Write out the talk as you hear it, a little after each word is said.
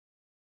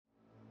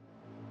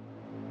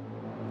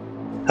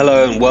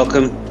Hello and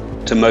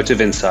welcome to Motive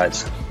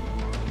Insights,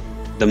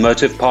 the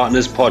Motive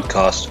Partners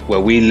podcast where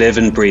we live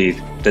and breathe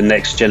the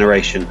next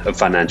generation of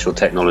financial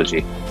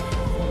technology.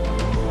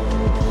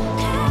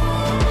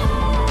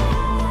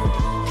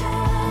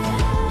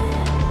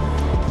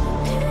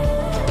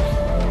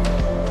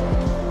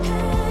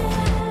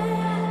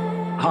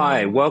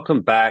 Hi,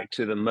 welcome back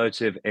to the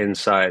Motive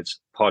Insights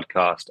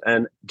podcast.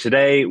 And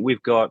today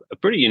we've got a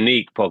pretty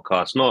unique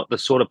podcast, not the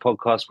sort of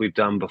podcast we've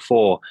done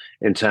before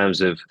in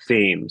terms of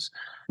themes.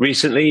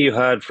 Recently, you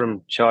heard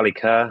from Charlie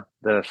Kerr,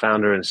 the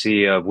founder and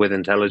CEO of With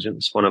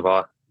Intelligence, one of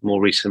our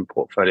more recent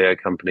portfolio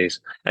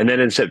companies. And then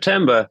in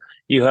September,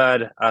 you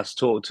heard us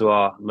talk to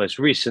our most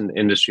recent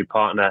industry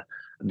partner,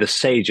 the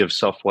sage of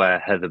software,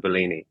 Heather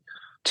Bellini.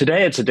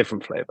 Today, it's a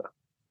different flavor.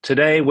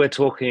 Today, we're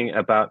talking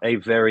about a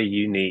very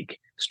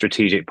unique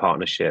strategic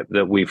partnership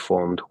that we've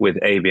formed with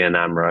ABN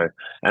AMRO.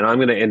 And I'm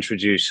going to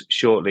introduce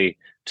shortly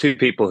two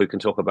people who can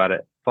talk about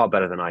it far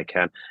better than I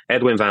can.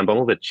 Edwin van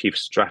Bommel, the Chief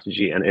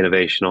Strategy and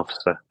Innovation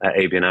Officer at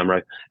ABN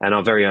AMRO, and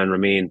our very own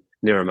Ramin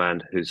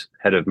Niraman, who's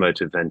Head of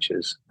Motive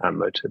Ventures at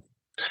Motive.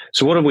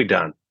 So what have we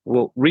done?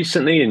 Well,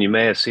 recently, and you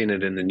may have seen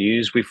it in the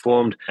news, we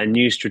formed a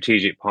new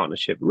strategic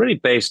partnership really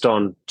based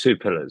on two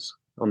pillars.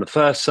 On the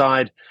first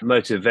side,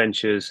 Motive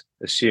Ventures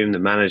assumed the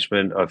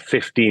management of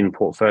 15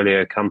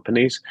 portfolio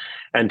companies.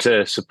 And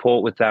to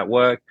support with that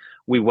work,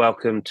 we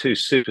welcome two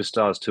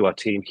superstars to our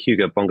team,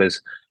 Hugo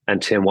Bongers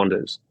and Tim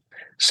Wanders.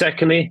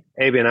 Secondly,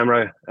 ABN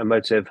AMRO and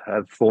Motive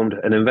have formed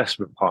an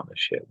investment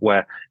partnership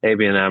where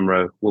ABN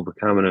AMRO will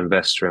become an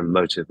investor in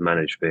Motive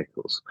managed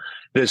vehicles.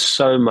 There's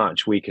so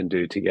much we can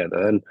do together.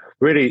 And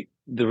really,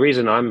 the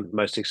reason I'm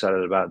most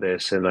excited about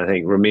this, and I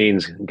think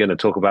Ramin's going to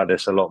talk about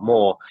this a lot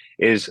more,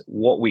 is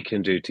what we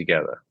can do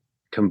together.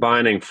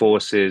 Combining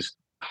forces,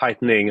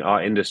 heightening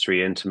our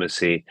industry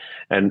intimacy,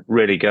 and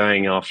really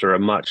going after a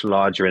much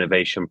larger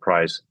innovation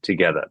prize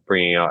together,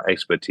 bringing our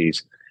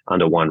expertise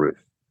under one roof.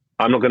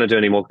 I'm not going to do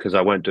any more because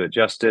I won't do it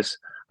justice.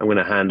 I'm going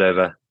to hand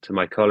over to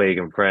my colleague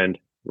and friend,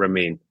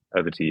 Ramin.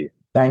 Over to you.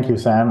 Thank you,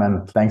 Sam,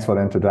 and thanks for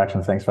the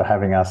introduction. Thanks for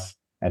having us,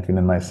 Edwin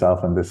and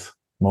myself, on this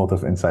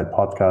Motive Insight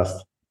podcast.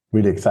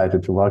 Really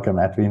excited to welcome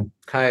Edwin.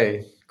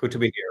 Hi, good to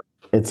be here.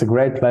 It's a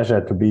great pleasure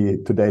to be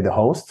today the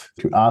host,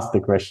 to ask the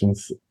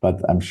questions,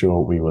 but I'm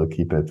sure we will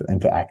keep it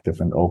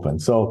interactive and open.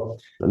 So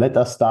let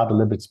us start a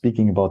little bit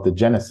speaking about the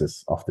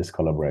genesis of this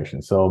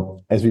collaboration. So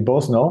as we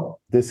both know,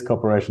 this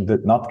cooperation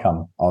did not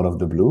come out of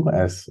the blue,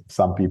 as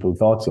some people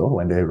thought so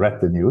when they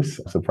read the news,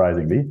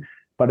 surprisingly.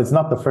 But it's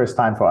not the first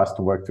time for us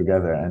to work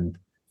together. And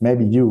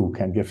maybe you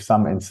can give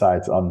some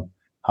insights on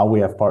how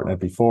we have partnered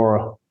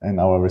before in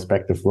our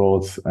respective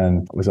roles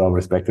and with our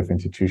respective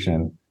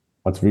institution.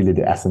 What's really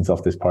the essence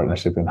of this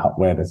partnership and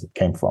where does it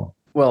came from?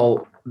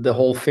 Well, the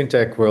whole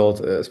fintech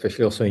world,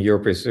 especially also in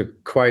Europe, is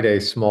quite a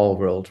small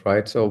world,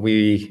 right? So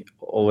we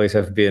always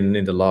have been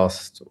in the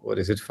last,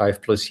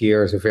 5+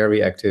 years, a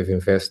very active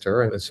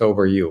investor, and so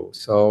were you.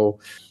 So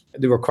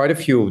there were quite a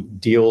few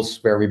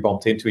deals where we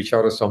bumped into each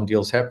other. Some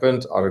deals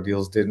happened, other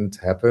deals didn't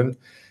happen.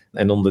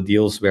 And on the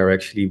deals where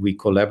actually we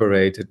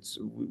collaborated,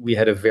 we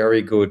had a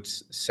very good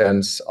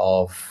sense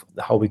of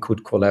how we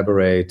could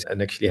collaborate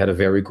and actually had a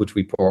very good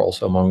rapport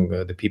also among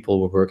the people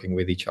who were working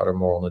with each other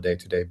more on a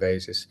day-to-day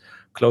basis,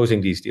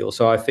 closing these deals.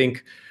 So I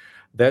think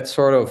that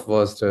sort of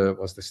was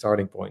the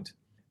starting point.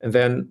 And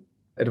then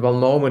at one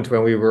moment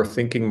when we were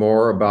thinking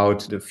more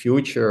about the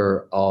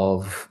future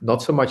of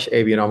not so much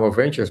ABN AMRO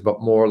Ventures,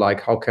 but more like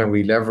how can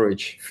we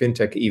leverage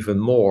fintech even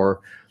more?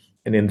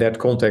 And in that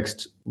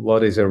context,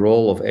 what is a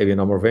role of ABN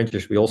AMRO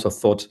Ventures? We also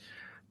thought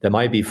there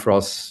might be for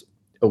us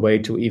a way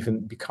to even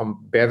become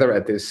better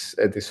at this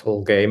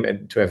whole game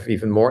and to have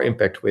even more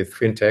impact with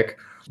fintech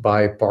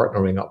by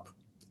partnering up.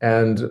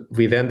 And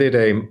we then did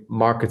a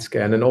market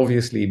scan. And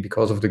obviously,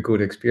 because of the good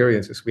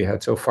experiences we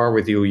had so far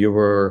with you, you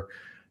were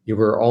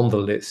on the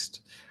list.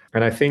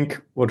 And I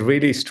think what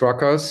really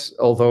struck us,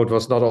 although it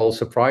was not all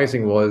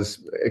surprising,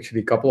 was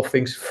actually a couple of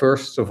things.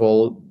 First of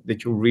all,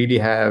 that you really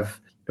have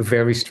a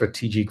very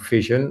strategic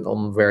vision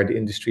on where the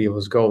industry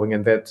was going,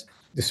 and that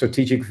the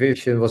strategic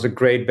vision was a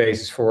great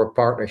basis for a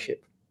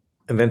partnership.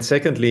 And then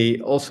secondly,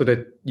 also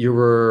that you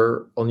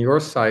were on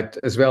your side,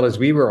 as well as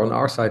we were on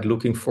our side,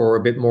 looking for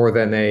a bit more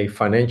than a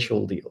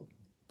financial deal,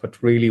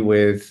 but really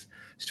with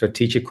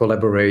strategic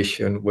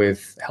collaboration,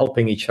 with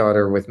helping each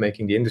other, with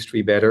making the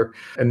industry better.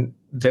 And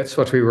that's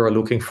what we were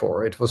looking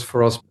for. It was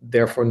for us,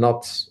 therefore,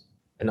 not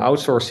an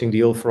outsourcing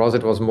deal. For us,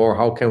 it was more,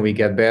 how can we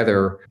get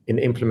better in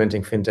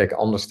implementing fintech,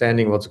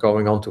 understanding what's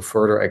going on to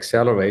further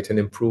accelerate and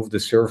improve the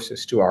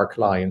services to our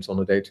clients on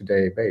a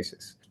day-to-day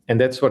basis.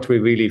 And that's what we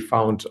really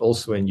found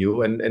also in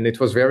you. And it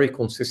was very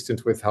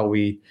consistent with how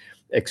we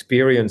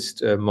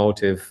experienced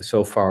Motive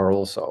so far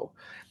also.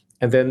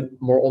 And then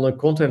more on a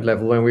content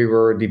level, when we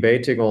were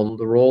debating on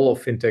the role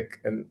of fintech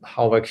and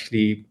how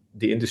actually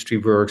the industry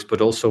works,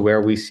 but also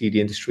where we see the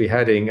industry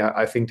heading,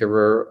 I think there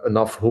were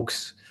enough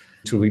hooks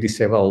to really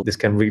say, well, this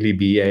can really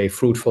be a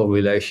fruitful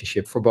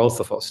relationship for both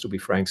of us, to be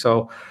frank.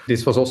 So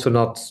this was also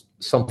not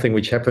something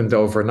which happened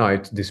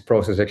overnight. This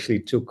process actually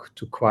took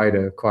quite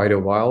a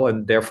while,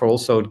 and therefore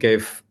also it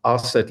gave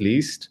us, at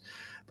least,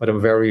 but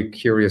I'm very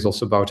curious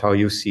also about how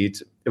you see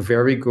it, a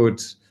very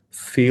good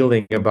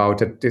feeling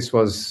about it. This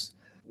was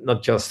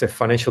not just a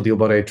financial deal,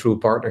 but a true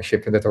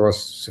partnership, and that there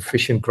was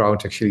sufficient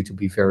ground actually to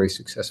be very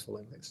successful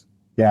in this.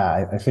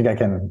 Yeah, I think I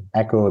can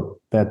echo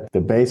that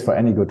the base for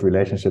any good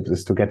relationships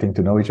is to getting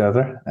to know each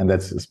other. And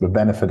that's the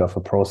benefit of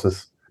a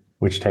process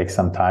which takes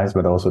some time,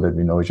 but also that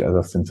we know each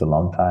other since a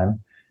long time.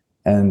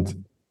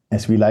 And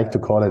as we like to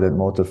call it at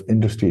Motive,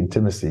 industry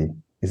intimacy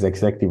is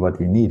exactly what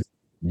we need.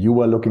 You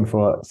were looking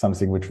for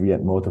something which we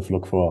at Motive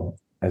look for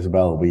as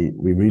well. We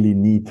really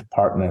need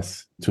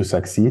partners to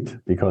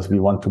succeed because we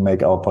want to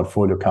make our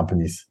portfolio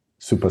companies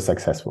super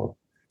successful.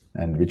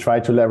 And we try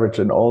to leverage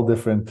in all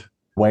different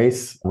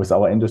ways with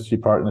our industry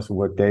partners who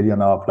work daily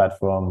on our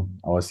platform,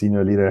 our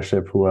senior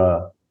leadership, who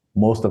are,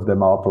 most of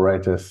them are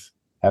operators,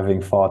 having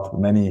fought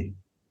many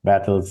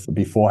battles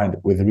beforehand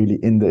with really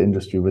in the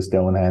industry with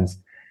their own hands.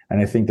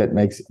 And I think that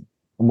makes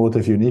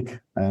Motive unique,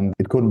 and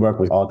it couldn't work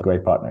without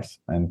great partners.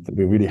 And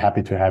we're really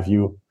happy to have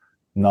you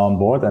now on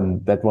board.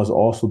 And that was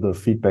also the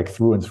feedback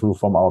through and through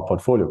from our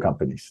portfolio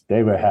companies.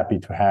 They were happy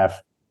to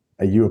have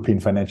a European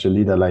financial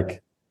leader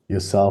like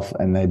yourself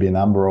and ABN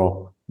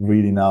AMRO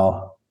really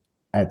now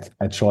at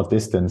short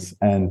distance.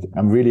 And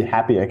I'm really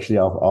happy actually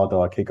about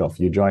our kickoff.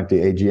 You joined the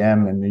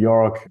AGM in New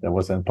York. There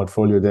was a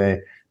portfolio day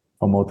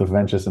for Motive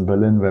Ventures in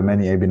Berlin where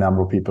many ABN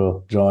AMRO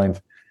people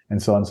joined,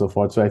 and so on and so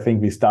forth. So I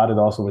think we started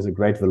also with a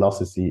great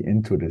velocity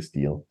into this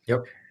deal.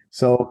 Yep.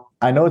 So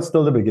I know it's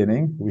still the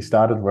beginning. We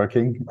started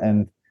working.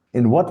 And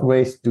in what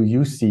ways do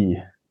you see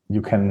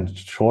you can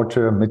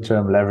short-term,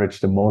 mid-term leverage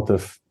the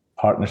Motive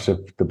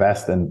partnership the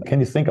best? And can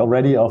you think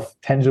already of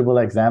tangible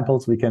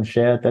examples we can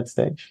share at that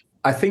stage?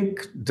 I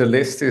think the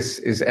list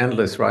is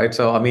endless, right?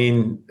 So, I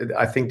mean,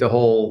 I think the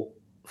whole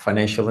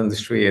financial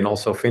industry and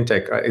also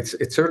fintech,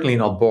 it's certainly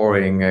not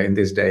boring in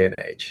this day and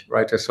age,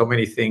 right? There's so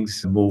many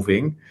things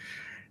moving.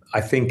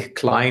 I think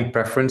client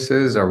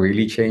preferences are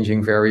really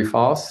changing very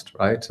fast,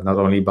 right? Not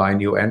only by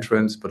new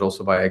entrants, but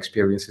also by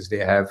experiences they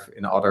have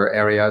in other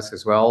areas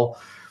as well.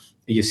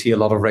 You see a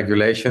lot of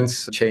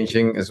regulations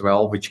changing as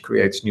well, which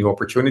creates new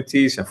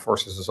opportunities and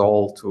forces us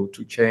all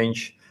to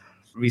change.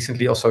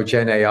 Recently also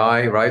Gen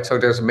AI, right? So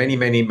there's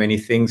many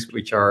things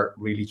which are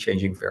really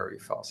changing very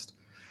fast.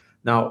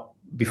 Now,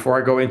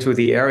 before I go into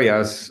the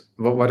areas,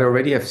 what I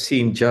already have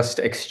seen, just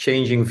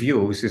exchanging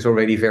views is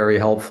already very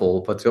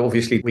helpful. But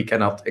obviously we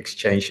cannot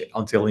exchange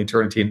until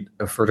eternity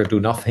and further do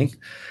nothing.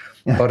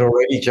 Yeah. But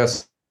already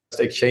just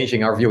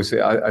exchanging our views,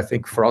 I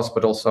think for us,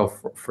 but also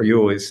for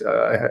you,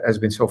 has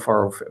been so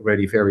far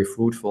already very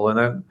fruitful. And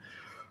then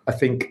I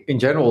think in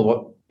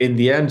general, in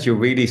the end, you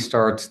really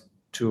start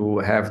to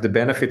have the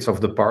benefits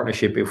of the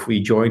partnership if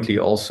we jointly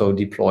also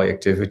deploy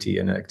activity.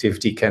 And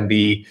activity can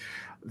be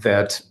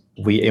that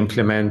we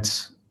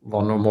implement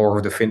one or more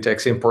of the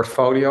fintechs in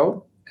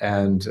portfolio.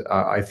 And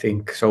I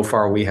think so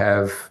far we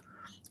have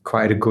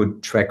quite a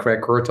good track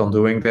record on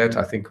doing that.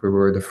 I think we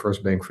were the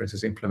first bank, for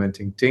instance,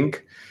 implementing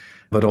Tink.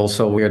 But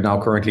also we are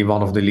now currently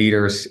one of the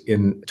leaders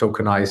in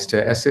tokenized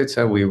assets.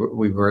 We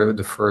were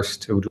the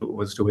first who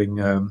was doing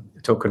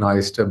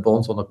tokenized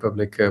bonds on a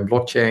public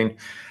blockchain,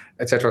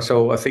 etc.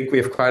 So I think we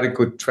have quite a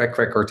good track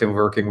record in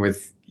working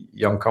with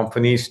young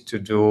companies to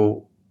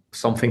do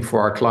something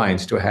for our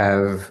clients, to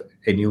have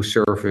a new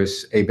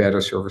service, a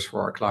better service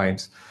for our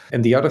clients.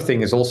 And the other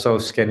thing is also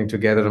scanning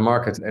together the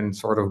market and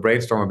sort of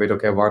brainstorm a bit,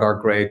 okay, what are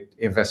great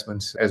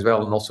investments as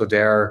well? And also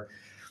there,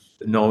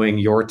 knowing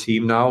your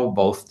team now,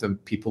 both the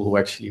people who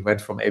actually went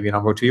from ABN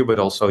AMRO to you, but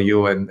also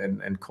you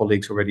and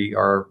colleagues already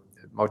are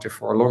at Motive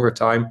for a longer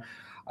time,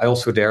 I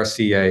also there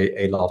see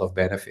a lot of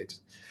benefit.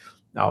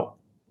 Now,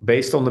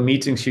 based on the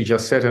meetings you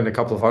just said and a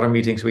couple of other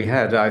meetings we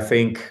had, I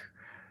think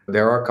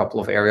there are a couple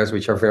of areas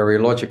which are very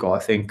logical. I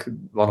think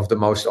one of the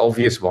most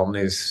obvious one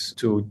is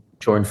to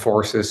join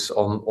forces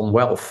on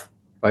wealth,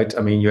 right?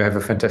 I mean, you have a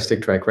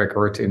fantastic track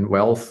record in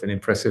wealth, an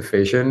impressive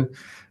vision.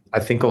 I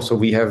think also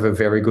we have a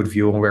very good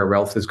view on where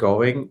wealth is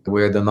going.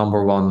 We're the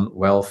number one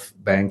wealth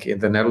bank in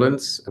the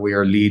Netherlands. We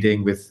are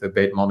leading with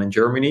Beetman in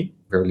Germany.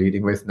 We're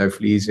leading with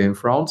Neuflize in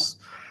France.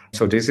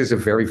 So this is a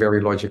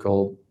very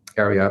logical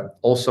area.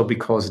 Also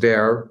because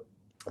there,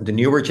 the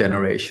newer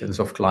generations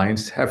of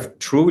clients have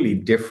truly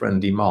different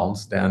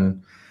demands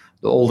than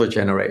the older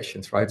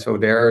generations, right? So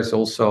there is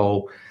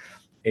also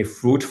a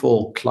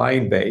fruitful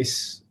client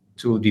base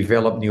to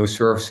develop new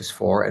services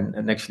for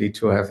and actually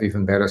to have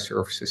even better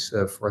services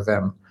for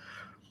them.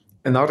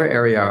 Another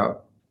area,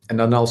 and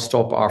then I'll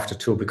stop after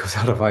two because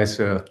otherwise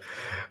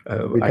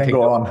we can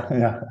go on.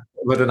 Yeah.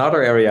 But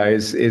another area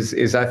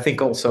is I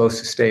think also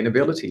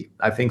sustainability.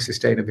 I think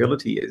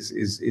sustainability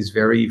is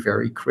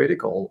very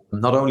critical,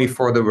 not only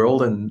for the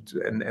world and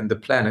the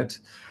planet,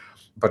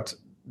 but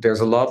there's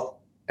a lot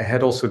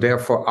ahead also there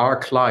for our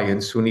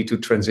clients who need to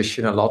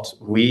transition a lot.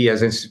 We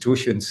as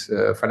institutions,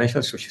 financial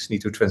institutions,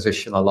 need to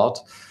transition a lot.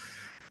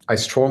 I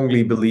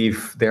strongly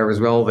believe there as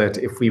well that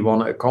if we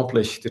want to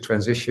accomplish the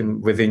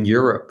transition within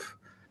Europe,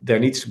 there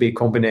needs to be a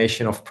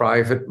combination of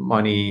private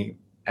money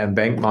and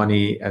bank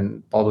money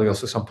and probably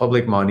also some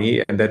public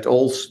money, and that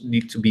all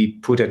need to be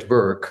put at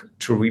work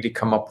to really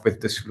come up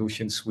with the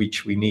solutions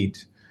which we need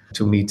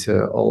to meet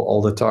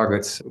all the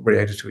targets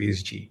related to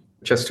ESG.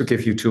 Just to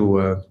give you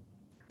two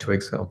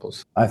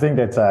examples. I think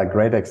that's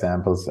great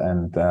examples,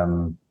 and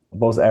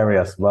both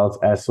areas, wealth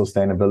as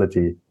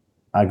sustainability,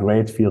 are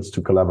great fields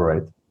to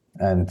collaborate.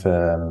 And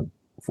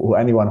for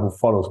anyone who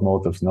follows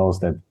motives knows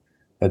that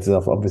that's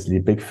obviously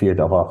a big field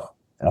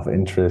of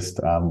interest.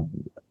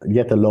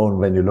 Yet alone,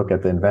 when you look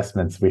at the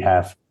investments we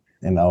have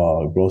in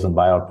our growth and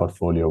buyout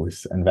portfolio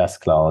with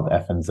InvestCloud,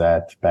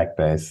 FNZ,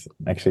 Backbase.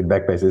 Actually,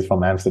 Backbase is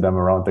from Amsterdam,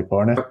 around the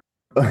corner.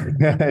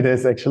 It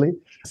is actually.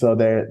 So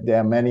there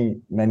are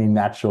many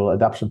natural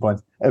adoption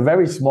points. A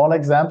very small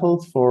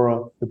example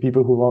for the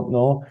people who won't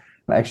know.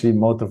 Actually,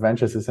 Motive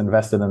Ventures is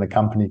invested in a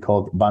company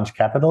called Bunch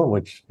Capital,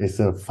 which is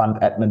a fund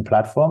admin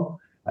platform.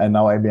 And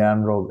now ABN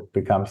AMRO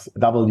becomes a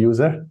double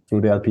user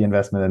through the LP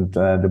investment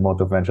and the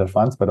Motive Venture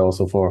funds, but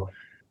also for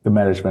the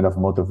management of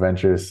Motive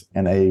Ventures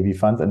and AAV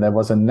funds. And there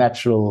was a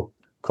natural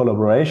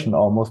collaboration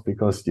almost,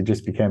 because you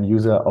just became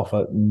user of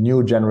a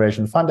new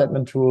generation fund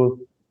admin tool.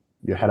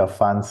 Your head of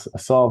funds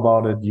saw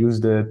about it,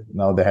 used it.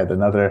 Now they had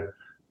another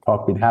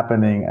talk been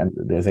happening, and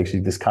there's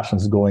actually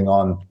discussions going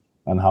on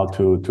how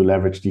to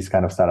leverage these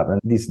kind of startups.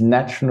 And these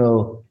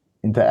natural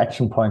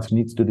interaction points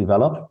needs to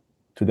develop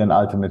to then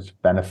ultimately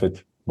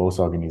benefit both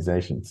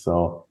organizations.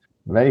 So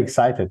very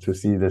excited to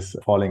see this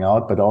falling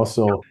out, but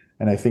also,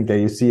 and I think that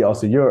you see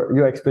also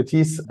your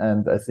expertise,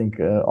 and I think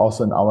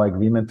also in our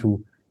agreement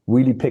to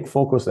really pick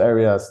focus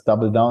areas,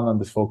 double down on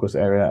this focus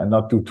area, and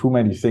not do too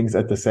many things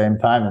at the same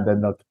time and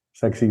then not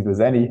succeed with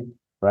any,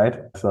 right?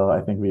 So I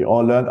think we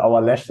all learned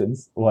our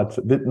lessons, what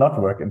did not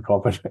work in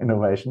corporate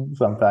innovation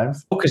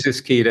sometimes. Focus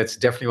is key. That's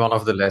definitely one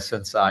of the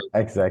lessons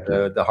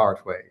exactly the hard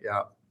way.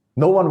 Yeah.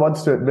 No one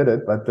wants to admit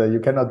it, but you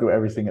cannot do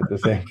everything at the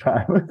same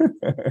time.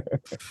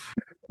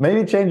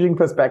 Maybe changing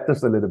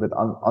perspectives a little bit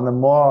on a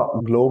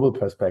more global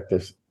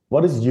perspective.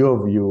 What is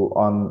your view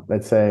on,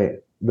 let's say,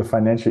 the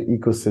financial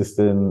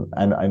ecosystem?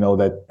 And I know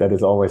that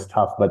is always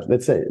tough, but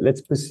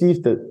let's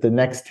perceive the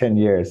next 10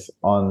 years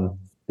on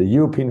the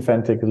European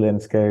fintech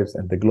landscapes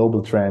and the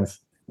global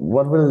trends.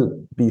 What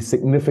will be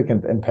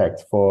significant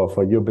impact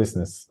for your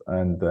business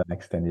in the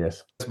next 10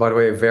 years? That's, by the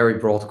way, a very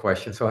broad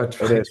question. So I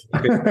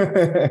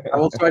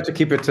will try to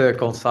keep it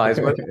concise.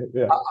 But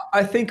yeah.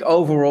 I think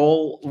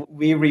overall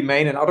we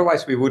remain, and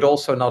otherwise we would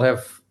also not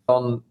have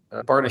done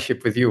a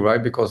partnership with you,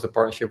 right? Because the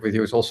partnership with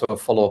you is also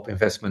follow-up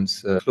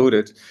investments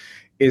included.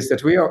 Is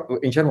that we are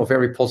in general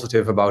very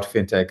positive about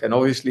fintech. And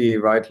obviously,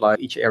 right, like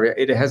each area,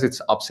 it has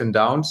its ups and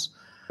downs.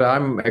 But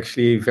I'm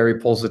actually very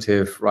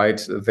positive, right,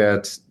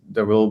 that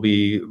there will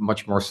be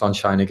much more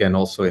sunshine again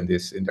also in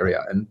this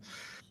area. And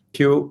if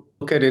you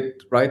look at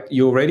it, right,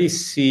 you already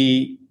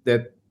see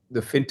that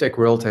the fintech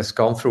world has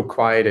gone through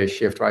quite a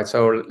shift, right?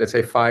 So let's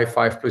say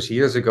five plus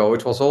years ago,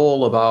 it was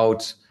all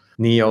about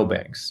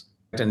neobanks.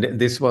 And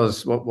this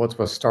was what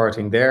was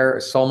starting there.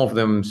 Some of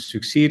them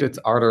succeeded,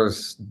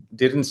 others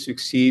didn't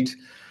succeed.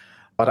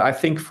 But I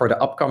think for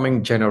the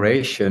upcoming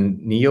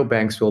generation,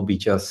 neobanks will be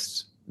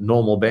just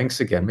normal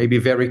banks again, maybe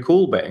very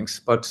cool banks,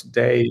 but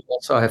they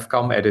also have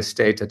come at a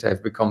state that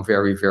have become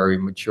very, very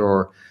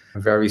mature,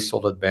 very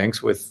solid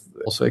banks with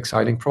also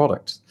exciting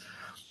products.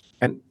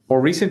 And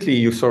more recently,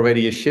 you saw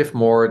already a shift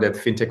more that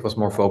fintech was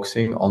more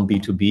focusing on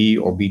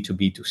B2B or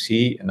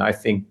B2B2C. And I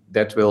think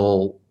that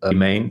will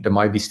remain. There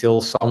might be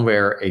still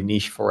somewhere a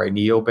niche for a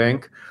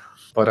neobank.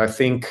 But I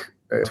think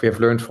as we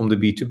have learned from the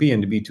B2B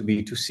and the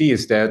B2B2C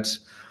is that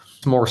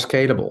it's more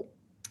scalable.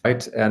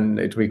 Right, and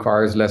it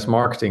requires less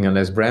marketing and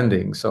less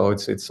branding, so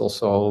it's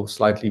also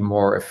slightly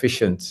more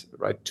efficient,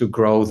 right, to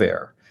grow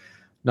there.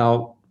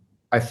 Now,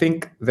 I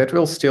think that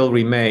will still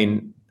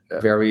remain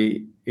a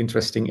very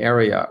interesting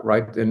area,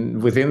 right?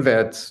 And within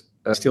that,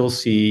 I still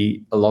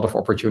see a lot of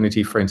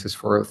opportunity, for instance,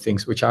 for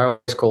things which I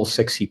always call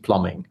sexy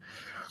plumbing,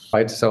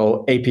 right?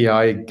 So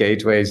API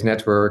gateways,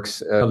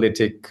 networks,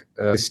 analytic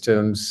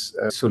systems,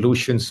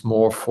 solutions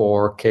more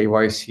for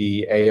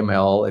KYC,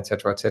 AML, et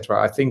cetera, et cetera.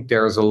 I think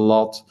there's a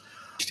lot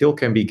still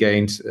can be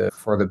gained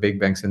for the big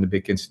banks and the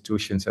big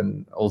institutions.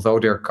 And although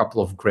there are a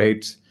couple of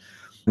great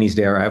companies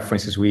there, for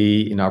instance,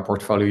 we in our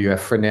portfolio, you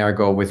have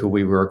Fenergo with who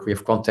we work, we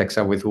have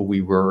Contexa with who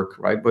we work,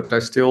 right? But I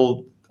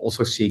still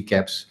also see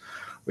gaps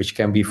which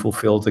can be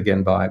fulfilled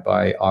again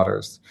by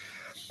others.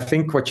 I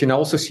think what you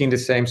also see in the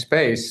same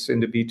space in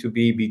the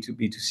B2B,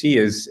 B2B2C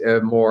is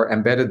more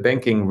embedded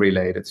banking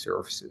related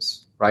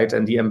services, right?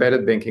 And the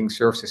embedded banking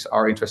services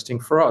are interesting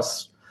for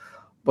us,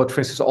 but for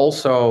instance,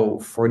 also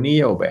for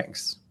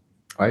neobanks.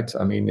 Right.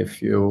 I mean,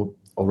 if you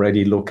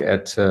already look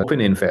at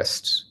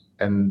OpenInvest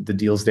and the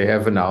deals they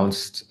have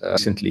announced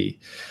recently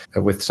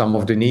with some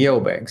of the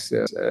neobanks,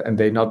 and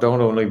they don't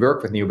only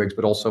work with neobanks,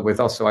 but also with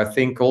us. So I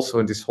think also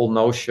in this whole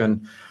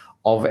notion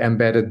of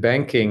embedded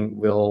banking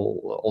will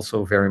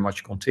also very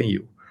much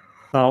continue.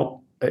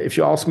 Now, if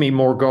you ask me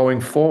more going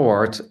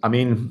forward, I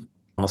mean,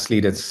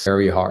 Honestly, that's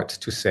very hard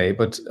to say.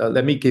 But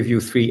let me give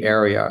you 3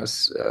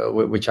 areas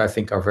which I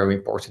think are very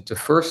important. The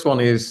first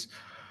one is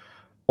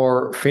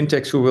for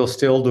fintechs who will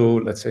still do,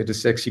 let's say, the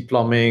sexy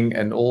plumbing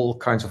and all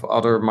kinds of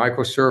other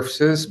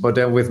microservices, but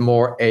then with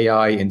more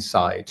AI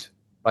inside,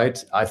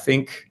 right? I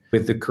think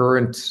with the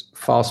current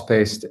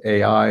fast-paced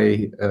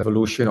AI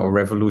evolution or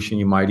revolution,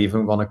 you might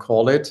even want to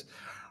call it,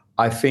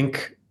 I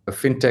think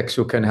fintechs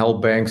who can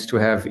help banks to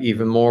have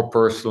even more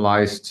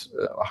personalized,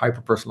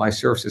 hyper-personalized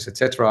services,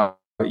 etc.,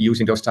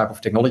 using those type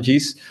of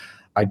technologies,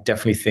 I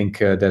definitely think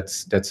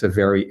that's a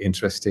very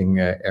interesting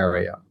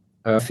area.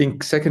 I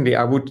think secondly,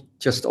 I would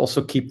just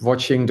also keep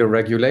watching the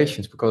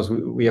regulations, because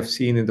we have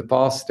seen in the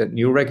past that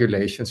new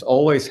regulations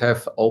always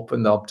have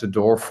opened up the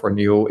door for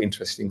new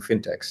interesting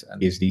fintechs. And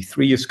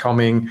PSD3 is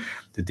coming,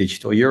 the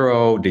digital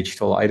euro,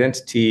 digital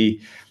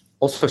identity,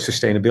 also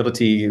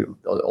sustainability,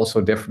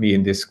 also definitely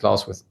in this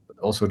class with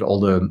also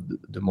all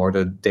the more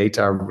the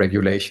data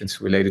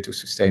regulations related to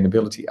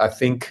sustainability. I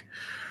think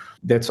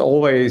that's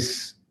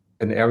always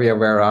an area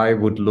where I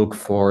would look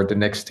for the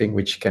next thing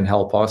which can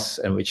help us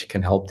and which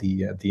can help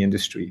the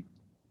industry.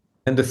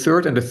 And the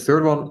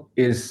third one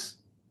is,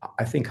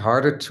 I think,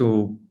 harder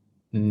to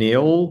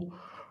nail,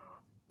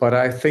 but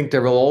I think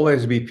there will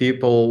always be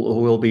people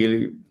who will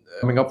be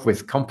coming up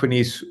with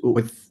companies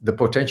with the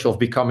potential of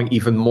becoming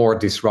even more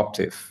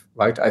disruptive,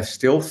 right? I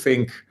still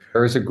think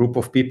there is a group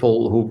of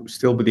people who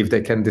still believe they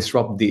can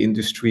disrupt the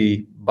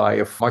industry by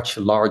a much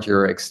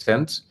larger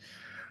extent.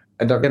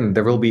 And again,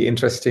 there will be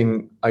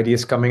interesting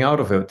ideas coming out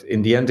of it.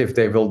 In the end, if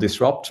they will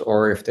disrupt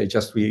or if they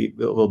just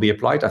will be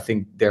applied, I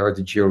think there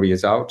the jury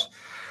is out.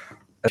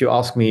 If you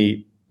ask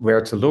me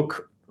where to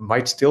look,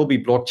 might still be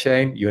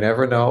blockchain. You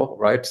never know,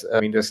 right?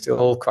 I mean, there's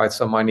still quite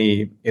some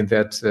money in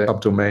that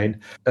subdomain.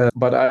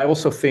 But I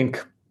also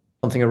think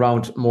something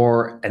around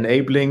more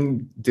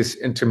enabling this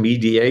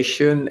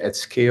intermediation at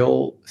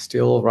scale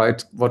still,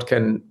 right? What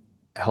can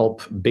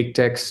help big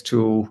techs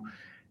to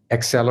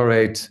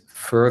accelerate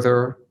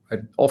further?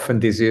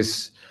 Often this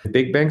is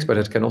big banks, but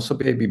it can also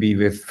maybe be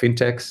with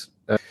fintechs.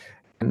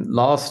 And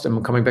last,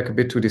 I'm coming back a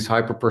bit to this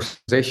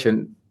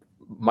hyper-personalization.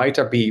 Might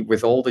there be,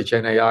 with all the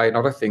Gen AI and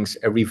other things,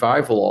 a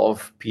revival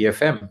of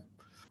PFM,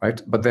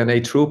 right? But then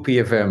a true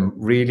PFM,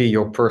 really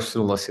your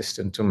personal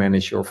assistant to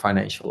manage your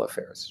financial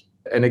affairs.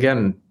 And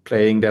again,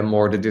 playing them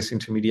more the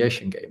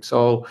disintermediation game.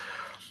 So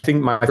I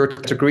think my third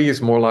category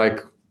is more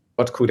like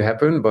what could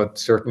happen, but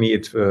certainly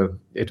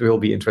it will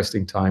be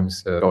interesting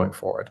times going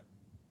forward.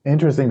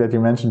 Interesting that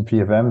you mentioned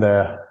PFM.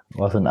 There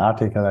was an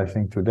article, I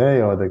think today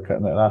or the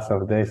last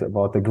couple of days,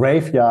 about the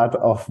graveyard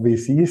of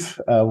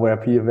VCs, where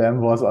PFM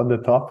was on the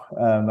top.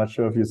 I'm not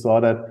sure if you saw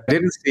that. I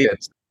didn't see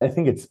it. I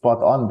think it's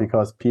spot on,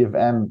 because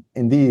PFM,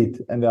 indeed,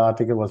 and the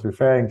article was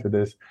referring to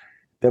this,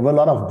 there were a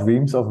lot of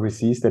dreams of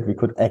VCs that we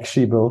could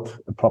actually build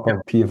a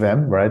proper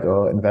PFM, right,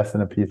 or invest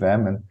in a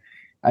PFM. And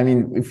I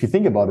mean, if you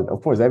think about it,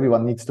 of course,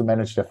 everyone needs to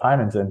manage their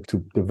finance and to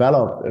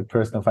develop a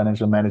personal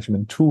financial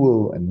management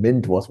tool. And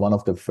Mint was one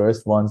of the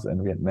first ones,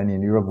 and we had many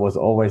in Europe. Was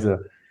always a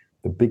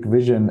big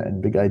vision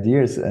and big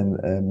ideas, and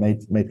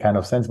made kind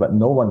of sense, but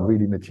no one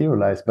really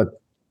materialized.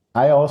 But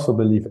I also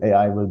believe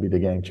AI will be the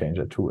game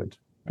changer to it,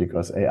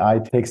 because AI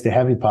takes the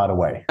heavy part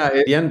away.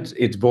 In the end,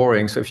 it's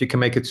boring. So if you can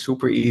make it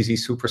super easy,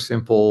 super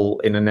simple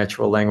in a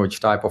natural language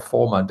type of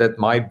format, that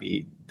might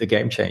be the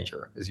game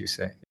changer, as you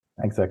say.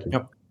 Exactly.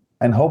 Yep.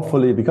 And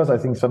hopefully, because I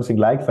think something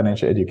like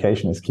financial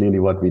education is clearly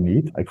what we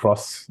need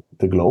across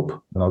the globe,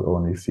 not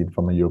only seen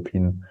from a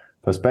European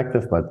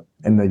perspective, but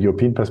in the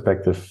European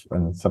perspective,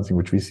 and something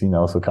which we see now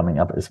also coming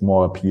up is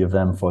more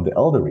PFM for the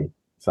elderly,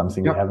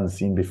 something we haven't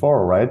seen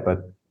before, right?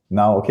 But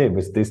now, okay,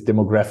 with this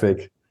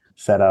demographic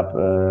setup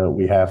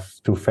we have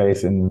to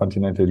face in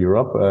continental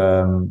Europe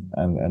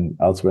and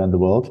elsewhere in the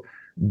world,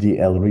 the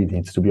elderly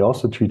needs to be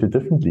also treated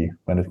differently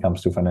when it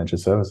comes to financial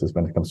services,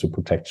 when it comes to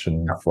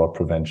protection, fraud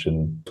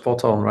prevention.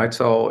 Spot on, right?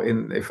 So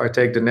if I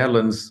take the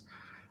Netherlands,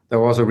 there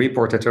was a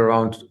report that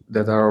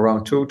are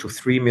around 2 to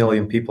 3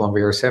 million people, and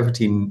we are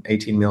 17,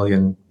 18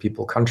 million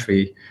people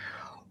country,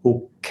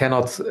 who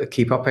cannot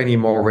keep up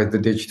anymore with the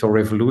digital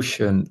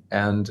revolution,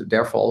 and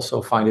therefore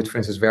also find it, for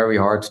instance, very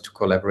hard to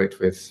collaborate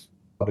with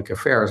public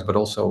affairs, but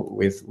also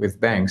with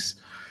banks.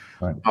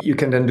 Right. You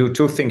can then do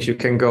 2 things. You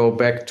can go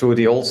back to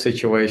the old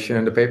situation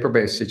and the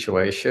paper-based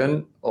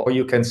situation, or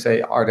you can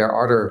say, are there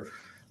other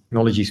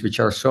technologies which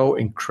are so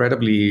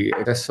incredibly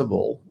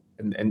accessible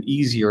and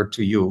easier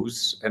to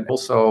use, and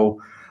also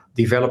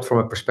developed from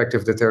a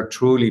perspective that they're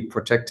truly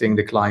protecting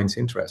the client's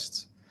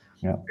interests?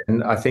 Yeah.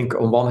 And I think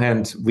on one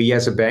hand, we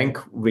as a bank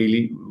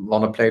really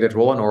want to play that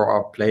role and or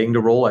are playing the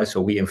role.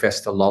 So we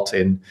invest a lot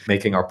in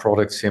making our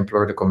product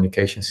simpler, the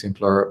communication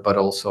simpler, but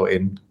also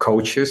in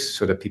coaches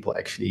so that people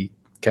actually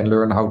can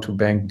learn how to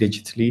bank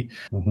digitally.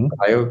 Mm-hmm.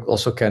 I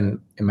also can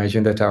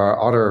imagine that there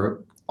are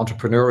other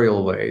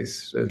entrepreneurial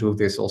ways to do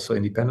this also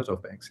independent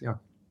of banks. Yeah,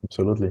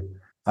 absolutely.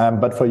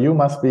 But for you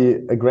must be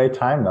a great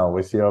time now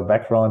with your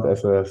background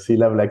as a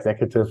C-level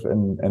executive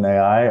in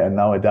AI and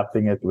now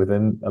adapting it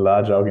within a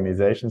larger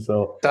organization.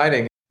 So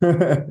exciting.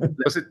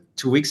 Was it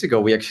 2 weeks ago?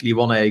 We actually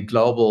won a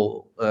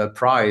global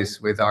prize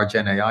with our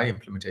Gen AI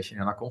implementation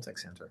in our contact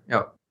center.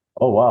 Yeah.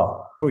 Oh,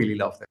 wow. Really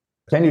love that.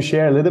 Can you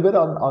share a little bit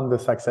on the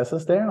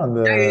successes there?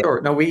 Yeah,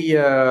 sure. No,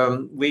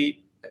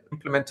 we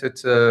implemented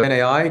Gen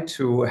AI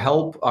to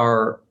help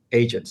our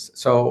agents.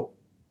 So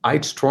I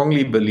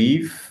strongly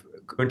believe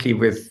currently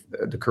with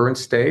the current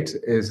state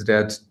is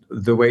that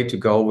the way to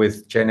go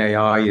with Gen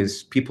AI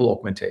is people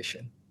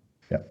augmentation.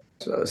 Yeah.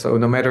 So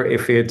no matter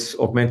if it's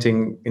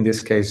augmenting, in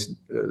this case,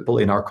 people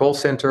in our call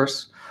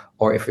centers,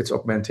 or if it's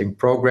augmenting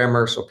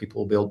programmers or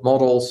people build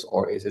models,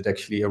 or is it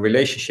actually a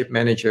relationship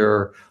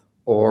manager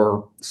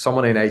or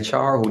someone in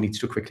HR who needs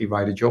to quickly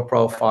write a job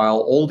profile,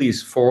 all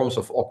these forms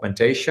of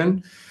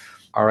augmentation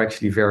are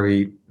actually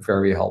very,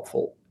 very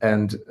helpful.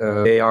 And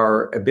they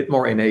are a bit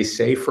more in a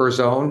safer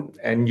zone.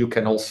 And you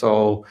can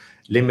also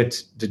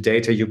limit the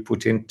data you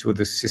put into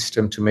the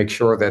system to make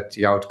sure that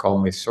the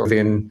outcome is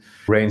within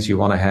range you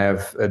want to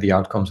have the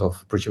outcomes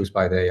of produced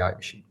by the AI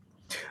machine.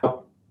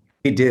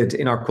 We did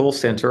in our call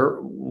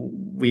center,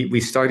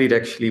 we studied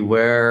actually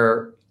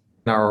where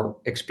our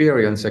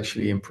experience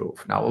actually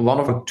improved. Now, one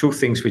of the two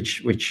things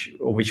which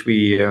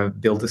we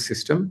built the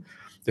system.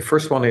 The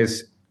first one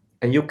is,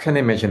 and you can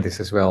imagine this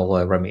as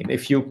well, Ramin.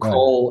 If you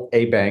call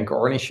a bank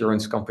or an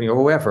insurance company or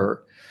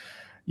whoever,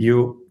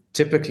 you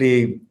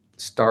typically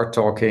start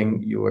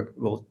talking, you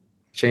will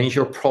change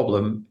your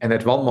problem, and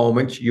at one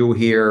moment you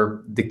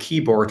hear the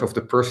keyboard of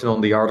the person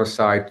on the other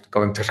side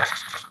going to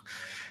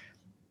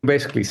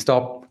basically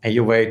stop and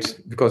you wait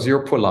because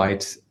you're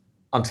polite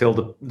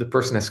until the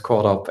person has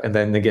caught up, and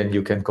then again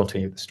you can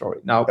continue the story.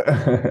 Now,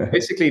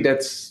 basically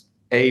that's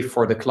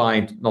for the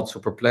client not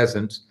super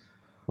pleasant,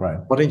 right?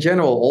 But in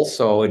general,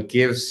 also it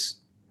gives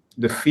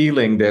the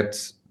feeling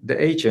that the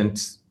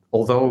agent,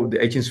 although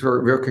the agents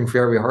were working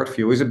very hard for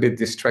you, is a bit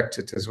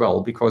distracted as well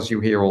because you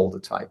hear all the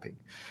typing.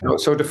 Yeah.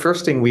 So the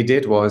first thing we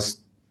did was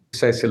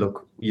say,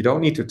 look, you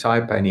don't need to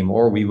type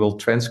anymore. We will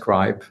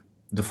transcribe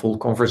the full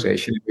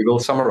conversation. We will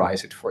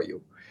summarize it for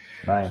you.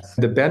 Nice.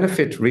 The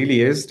benefit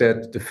really is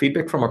that the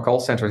feedback from our call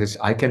center is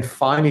I can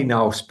finally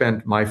now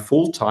spend my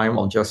full time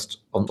on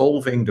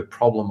solving the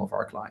problem of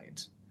our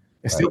client.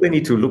 And still, they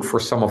need to look for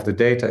some of the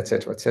data, et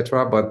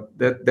cetera, but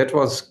that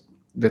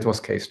was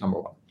case number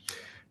one.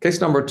 Case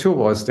number two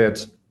was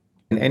that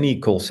in any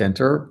call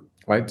center,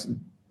 right,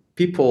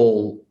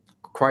 people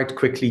quite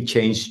quickly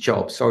change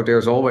jobs. So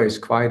there's always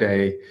quite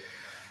a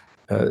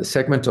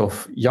segment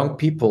of young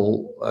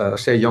people,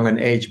 say young in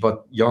age,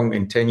 but young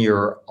in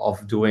tenure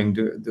of doing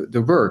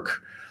the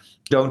work,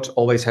 don't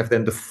always have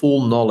then the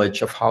full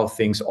knowledge of how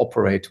things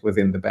operate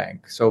within the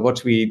bank. So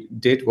what we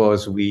did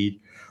was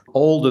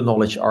all the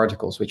knowledge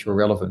articles which were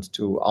relevant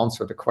to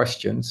answer the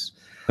questions,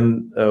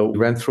 and we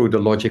ran through the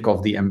logic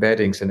of the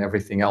embeddings and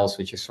everything else,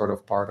 which is sort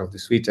of part of the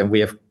suite. And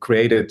we have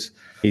created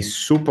a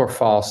super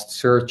fast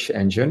search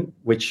engine,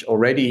 which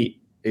already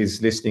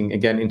is listening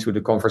again into the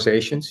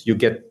conversations. You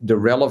get the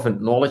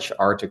relevant knowledge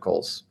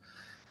articles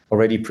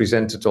already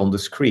presented on the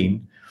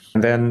screen.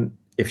 And then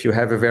if you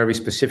have a very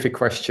specific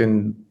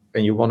question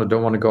and you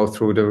don't want to go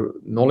through the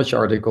knowledge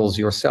articles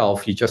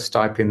yourself, you just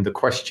type in the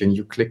question,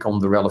 you click on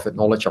the relevant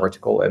knowledge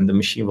article, and the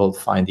machine will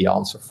find the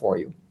answer for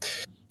you.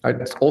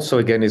 It also,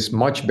 again, is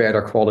much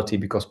better quality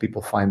because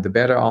people find the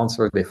better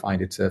answer, they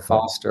find it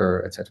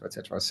faster, et cetera, et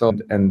cetera. So,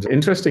 and the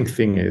interesting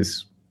thing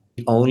is,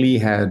 we only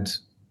had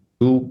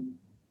 2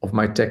 of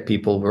my tech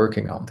people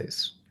working on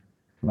this.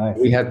 Nice.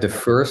 We had the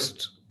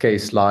first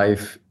case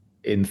live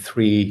in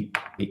 3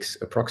 weeks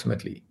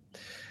approximately.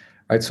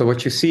 Right. So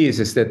what you see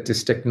is that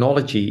this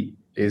technology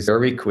is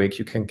very quick.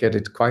 You can get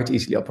it quite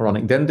easily up and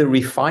running. Then the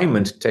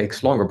refinement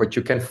takes longer, but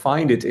you can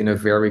find it in a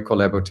very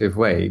collaborative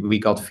way. We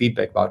got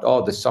feedback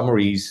about, the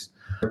summaries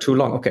are too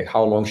long. Okay,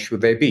 how long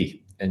should they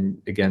be? And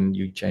again,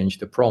 you change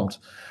the prompt.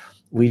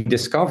 We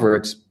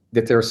discovered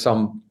that there's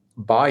some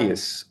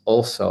bias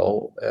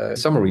also.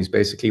 Summaries,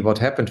 basically what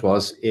happened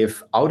was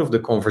if out of the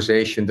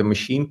conversation, the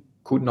machine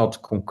could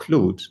not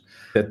conclude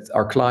that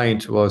our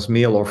client was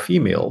male or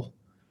female,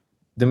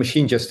 the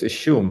machine just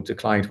assumed the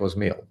client was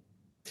male.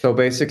 So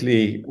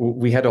basically,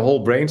 we had a whole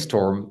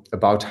brainstorm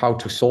about how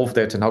to solve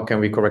that and how can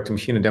we correct the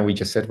machine. And then we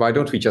just said, why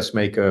don't we just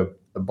make a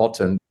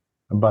button?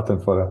 A button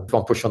for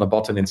one push on a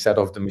button instead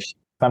of the machine.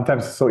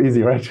 Sometimes it's so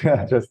easy, right?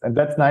 And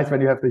that's nice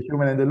when you have the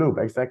human in the loop.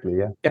 Exactly,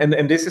 yeah.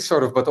 And this is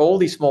but all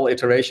these small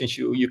iterations,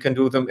 you can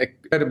do them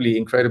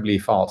incredibly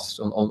fast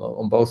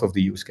on both of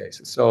the use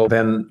cases. So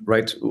then,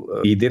 right,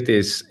 we did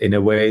this in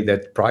a way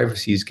that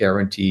privacy is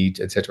guaranteed,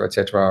 et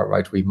cetera,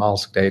 right? We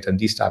mask data and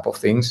these type of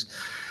things.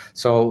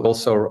 So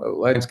also,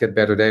 clients get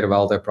better data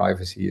while their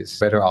privacy is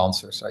better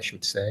answers, I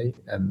should say.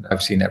 And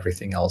I've seen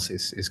everything else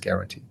is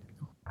guaranteed.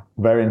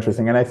 Very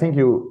interesting. And I think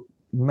you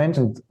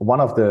mentioned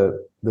one of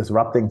the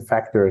disrupting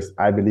factors,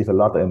 I believe a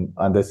lot in,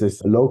 and this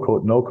is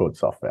low-code, no-code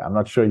software. I'm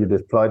not sure you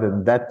deployed it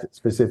in that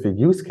specific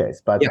use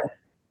case, but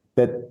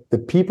that the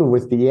people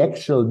with the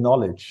actual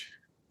knowledge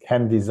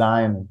can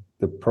design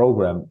the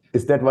program.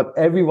 Is that what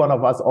every one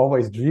of us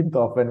always dreamed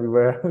of when we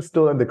were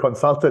still in the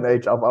consultant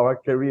age of our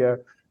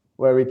career?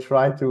 where we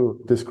try to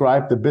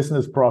describe the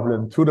business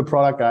problem to the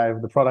product guy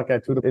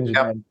to the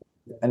engineer.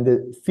 Yep. And the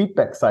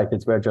feedback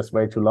cycles were just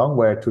way too long,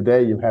 where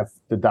today you have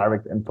the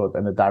direct input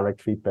and the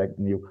direct feedback,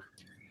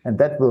 and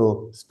that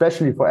will,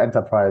 especially for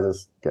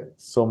enterprises, get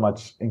so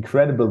much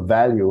incredible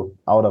value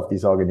out of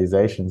these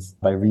organizations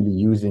by really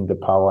using the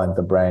power and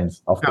the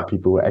brains of the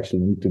people who actually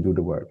need to do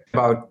the work.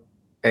 About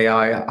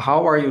AI,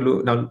 how are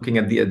you now looking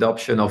at the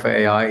adoption of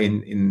AI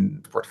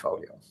in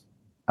portfolio?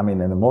 I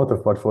mean, in the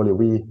Motive portfolio,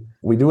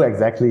 we do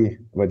exactly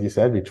what you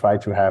said. We try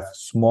to have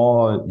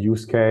small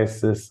use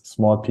cases,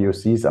 small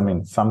POCs. I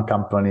mean, some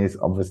companies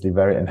obviously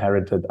very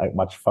inherited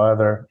much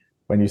further.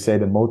 When you say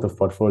the Motive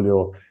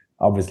portfolio,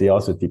 obviously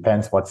also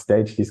depends what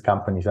stage these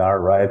companies are,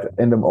 right?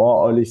 In the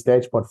more early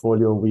stage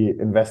portfolio, we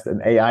invest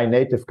in AI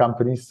native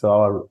companies. So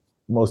our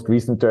most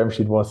recent term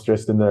sheet was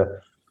just in the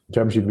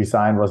term sheet we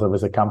signed was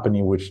with a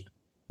company which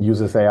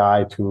uses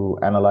AI to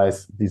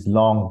analyze these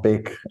long,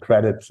 big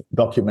credit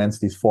documents,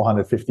 these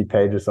 450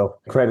 pages of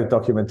credit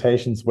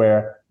documentations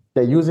where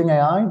they're using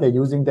AI, they're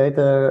using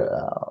data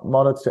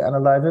models to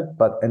analyze it,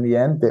 but in the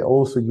end, they're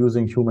also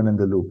using human in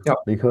the loop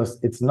because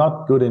it's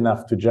not good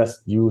enough to just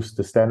use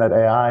the standard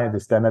AI, the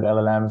standard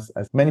LLMs,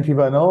 as many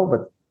people know,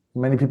 but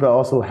many people are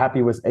also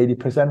happy with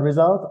 80%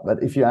 result.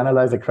 But if you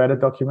analyze a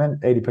credit document,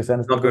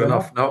 80% is not good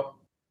enough. No.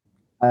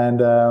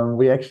 And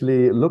we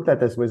actually looked at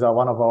this with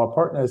one of our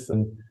partners.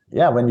 And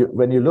yeah,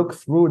 when you look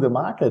through the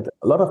market,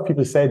 a lot of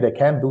people say they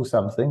can do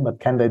something, but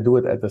can they do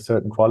it at a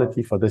certain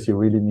quality? For this, you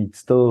really need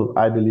still,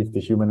 I believe, the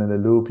human in the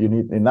loop. You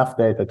need enough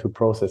data to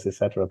process,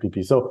 etc.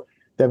 PP. So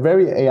they're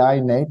very AI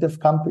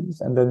native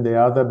companies. And then there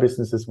are other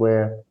businesses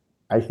where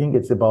I think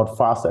it's about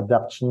fast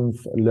adoption,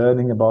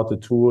 learning about the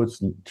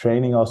tools,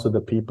 training also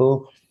the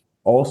people,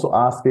 also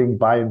asking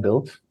buy and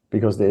build,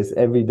 because there's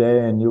every day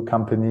a new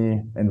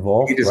company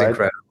involved. It is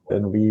incredible.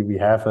 And we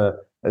have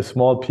a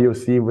small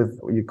POC with,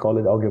 you call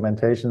it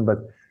augmentation, but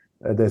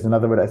there's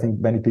another word, I think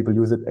many people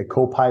use it, a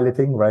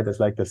co-piloting, right? It's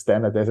like the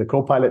standard. There's a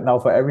co-pilot now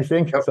for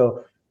everything. Yep.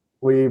 So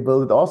we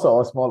built also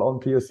our small own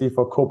POC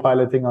for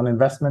co-piloting on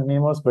investment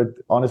memos. But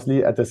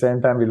honestly, at the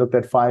same time, we looked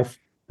at 5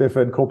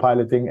 different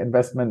co-piloting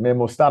investment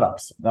memo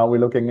startups. Now we're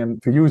looking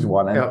to use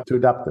one and to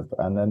adapt it.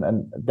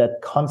 And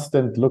that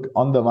constant look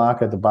on the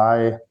market,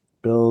 buy,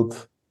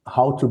 build,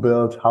 how to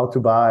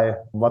buy,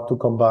 what to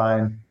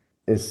combine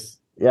is,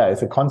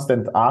 it's a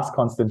constant ask,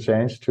 constant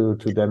change to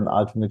then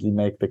ultimately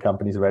make the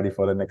companies ready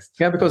for the next.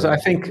 Yeah, because I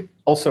think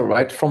also,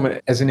 right,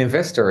 as an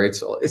investor,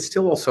 it's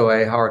still also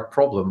a hard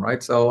problem,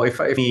 right? So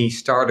if any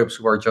startups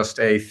were just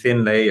a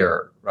thin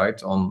layer,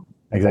 right, on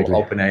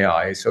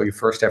OpenAI, so you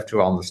first have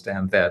to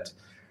understand that.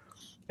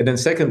 And then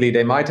secondly,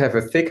 they might have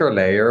a thicker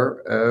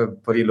layer,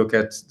 but you look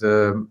at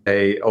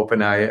a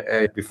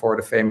OpenAI before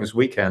the famous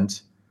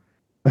weekend,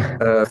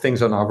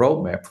 things on our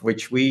roadmap,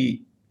 which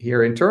we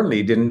here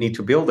internally didn't need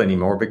to build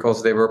anymore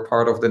because they were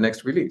part of the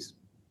next release.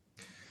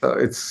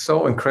 It's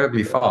so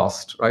incredibly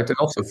fast, right? And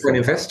also for an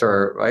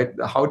investor, right?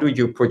 How do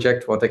you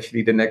project what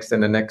actually the next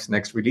and the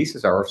next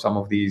releases are of some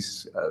of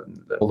these,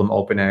 call them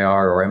OpenAI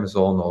or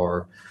Amazon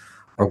or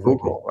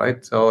Google,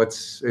 right? So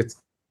it's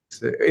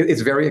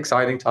very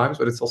exciting times,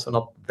 but it's also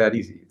not that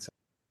easy.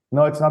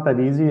 No, it's not that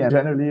easy, and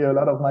generally a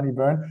lot of money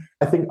burned.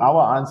 I think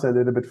our answer a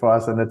little bit for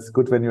us, and that's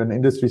good when you're an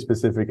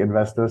industry-specific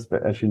investor,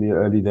 especially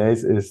early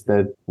days, is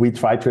that we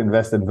try to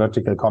invest in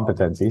vertical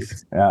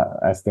competencies.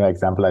 As the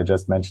example I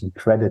just mentioned,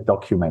 credit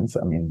documents.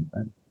 I mean,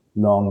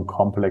 long,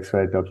 complex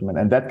credit document.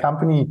 And that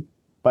company,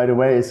 by the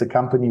way, is a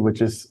company which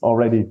is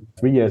already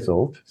 3 years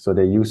old. So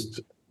they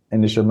used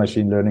initial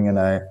machine learning and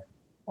I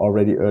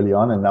already early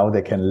on, and now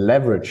they can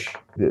leverage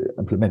the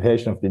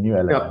implementation of the new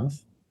LLMs.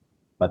 Yeah.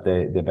 But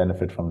they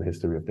benefit from the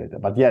history of data.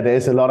 But there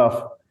is a lot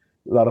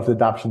of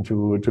adoption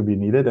to be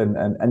needed,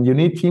 and you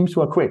need teams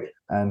who are quick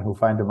and who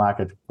find the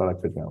market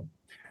product fit well.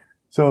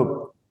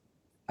 So,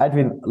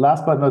 Edwin,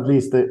 last but not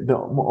least, the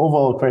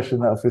overall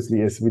question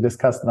obviously is we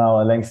discussed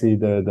now lengthy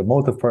the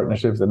Motive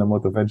partnerships and the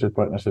Motive Venture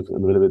partnerships a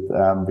little bit.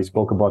 We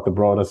spoke about the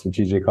broader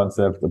strategic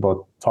concept,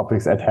 about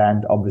topics at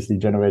hand. Obviously,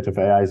 generative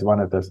AI is one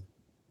of those.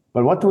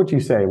 But what would you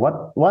say?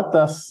 What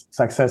does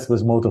success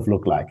with Motive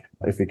look like?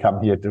 If we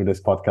come here to this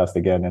podcast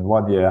again in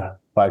 1 year,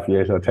 5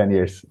 years, or 10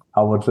 years,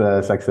 how would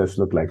success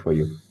look like for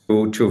you?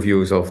 Two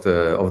views of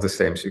the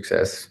same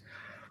success.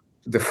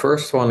 The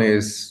first one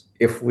is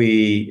if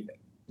we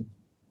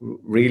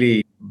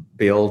really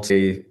build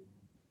a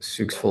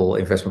successful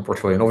investment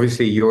portfolio, and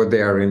obviously you're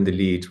there in the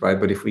lead, right?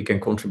 But if we can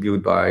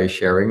contribute by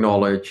sharing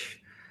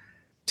knowledge,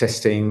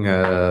 testing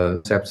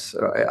concepts,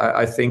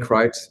 I think,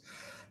 right?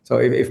 So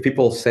if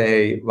people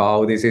say,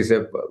 wow, this is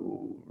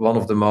one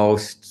of the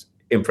most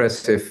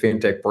impressive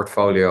fintech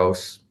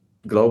portfolios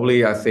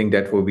globally, I think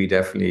that will be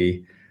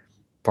definitely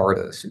part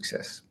of the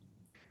success.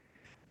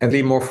 And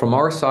then more from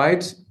our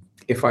side,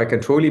 if I can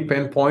truly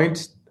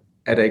pinpoint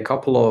at a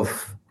couple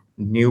of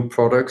new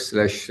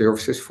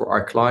products/services for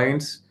our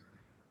clients,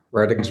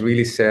 where they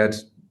really said,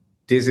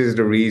 this is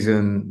the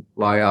reason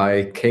why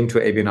I came to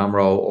ABN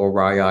AMRO or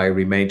why I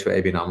remain to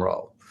ABN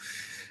AMRO.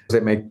 They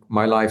make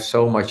my life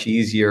so much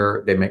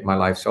easier. They make my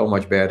life so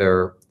much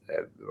better.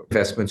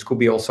 investments, could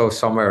be also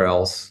somewhere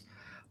else.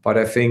 But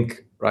I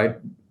think, right,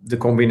 the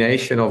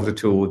combination of the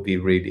two would be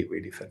really,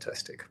 really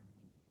fantastic.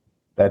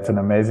 That's an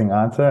amazing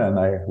answer, and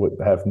I would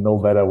have no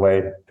better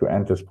way to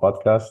end this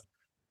podcast.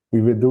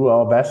 We will do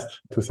our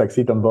best to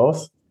succeed on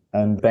both.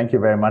 And thank you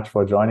very much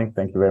for joining.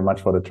 Thank you very much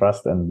for the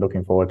trust, and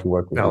looking forward to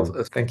work with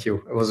you. Thank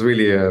you. It was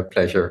really a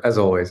pleasure, as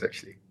always,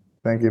 actually.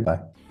 Thank you. Bye.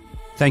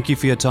 Thank you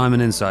for your time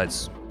and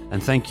insights.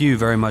 And thank you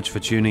very much for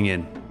tuning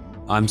in.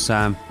 I'm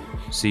Sam.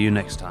 See you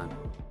next time.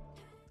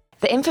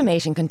 The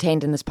information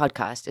contained in this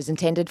podcast is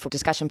intended for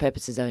discussion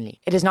purposes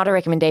only. It is not a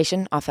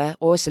recommendation, offer,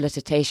 or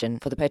solicitation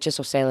for the purchase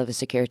or sale of a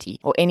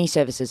security or any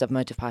services of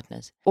Motive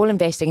Partners. All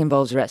investing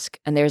involves risk,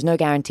 and there is no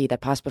guarantee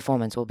that past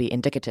performance will be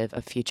indicative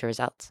of future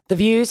results. The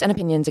views and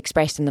opinions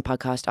expressed in the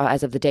podcast are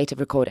as of the date of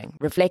recording,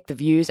 reflect the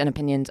views and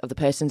opinions of the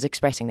persons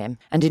expressing them,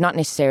 and do not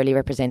necessarily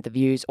represent the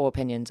views or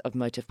opinions of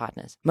Motive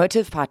Partners.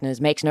 Motive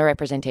Partners makes no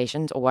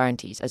representations or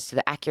warranties as to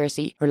the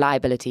accuracy,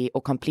 reliability,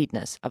 or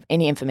completeness of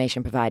any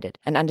information provided,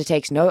 and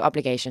undertakes no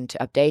obligation to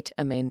update,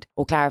 amend,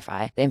 or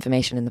clarify the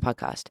information in the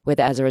podcast,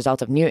 whether as a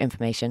result of new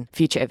information,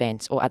 future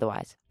events, or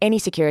otherwise. Any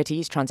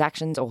securities,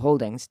 transactions, or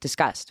holdings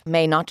discussed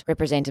may not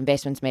represent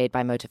investments made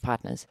by Motive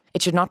Partners.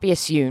 It should not be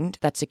assumed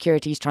that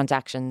securities,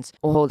 transactions,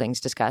 or holdings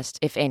discussed,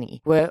 if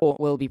any, were or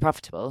will be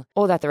profitable,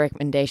 or that the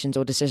recommendations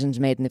or decisions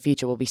made in the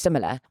future will be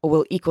similar, or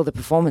will equal the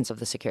performance of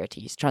the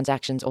securities,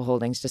 transactions, or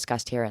holdings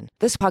discussed herein.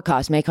 This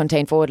podcast may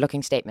contain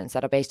forward-looking statements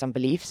that are based on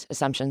beliefs,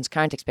 assumptions,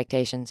 current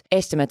expectations,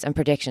 estimates, and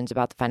predictions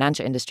about the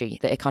financial industry,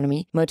 the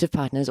economy, Motive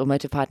Partners, or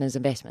Motive Partners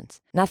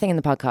investments. Nothing in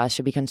the podcast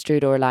should be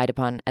construed or relied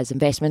upon as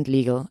investment,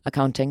 legal,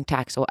 accounting,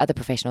 tax, or other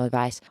professional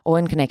advice, or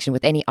in connection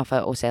with any offer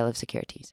or sale of securities.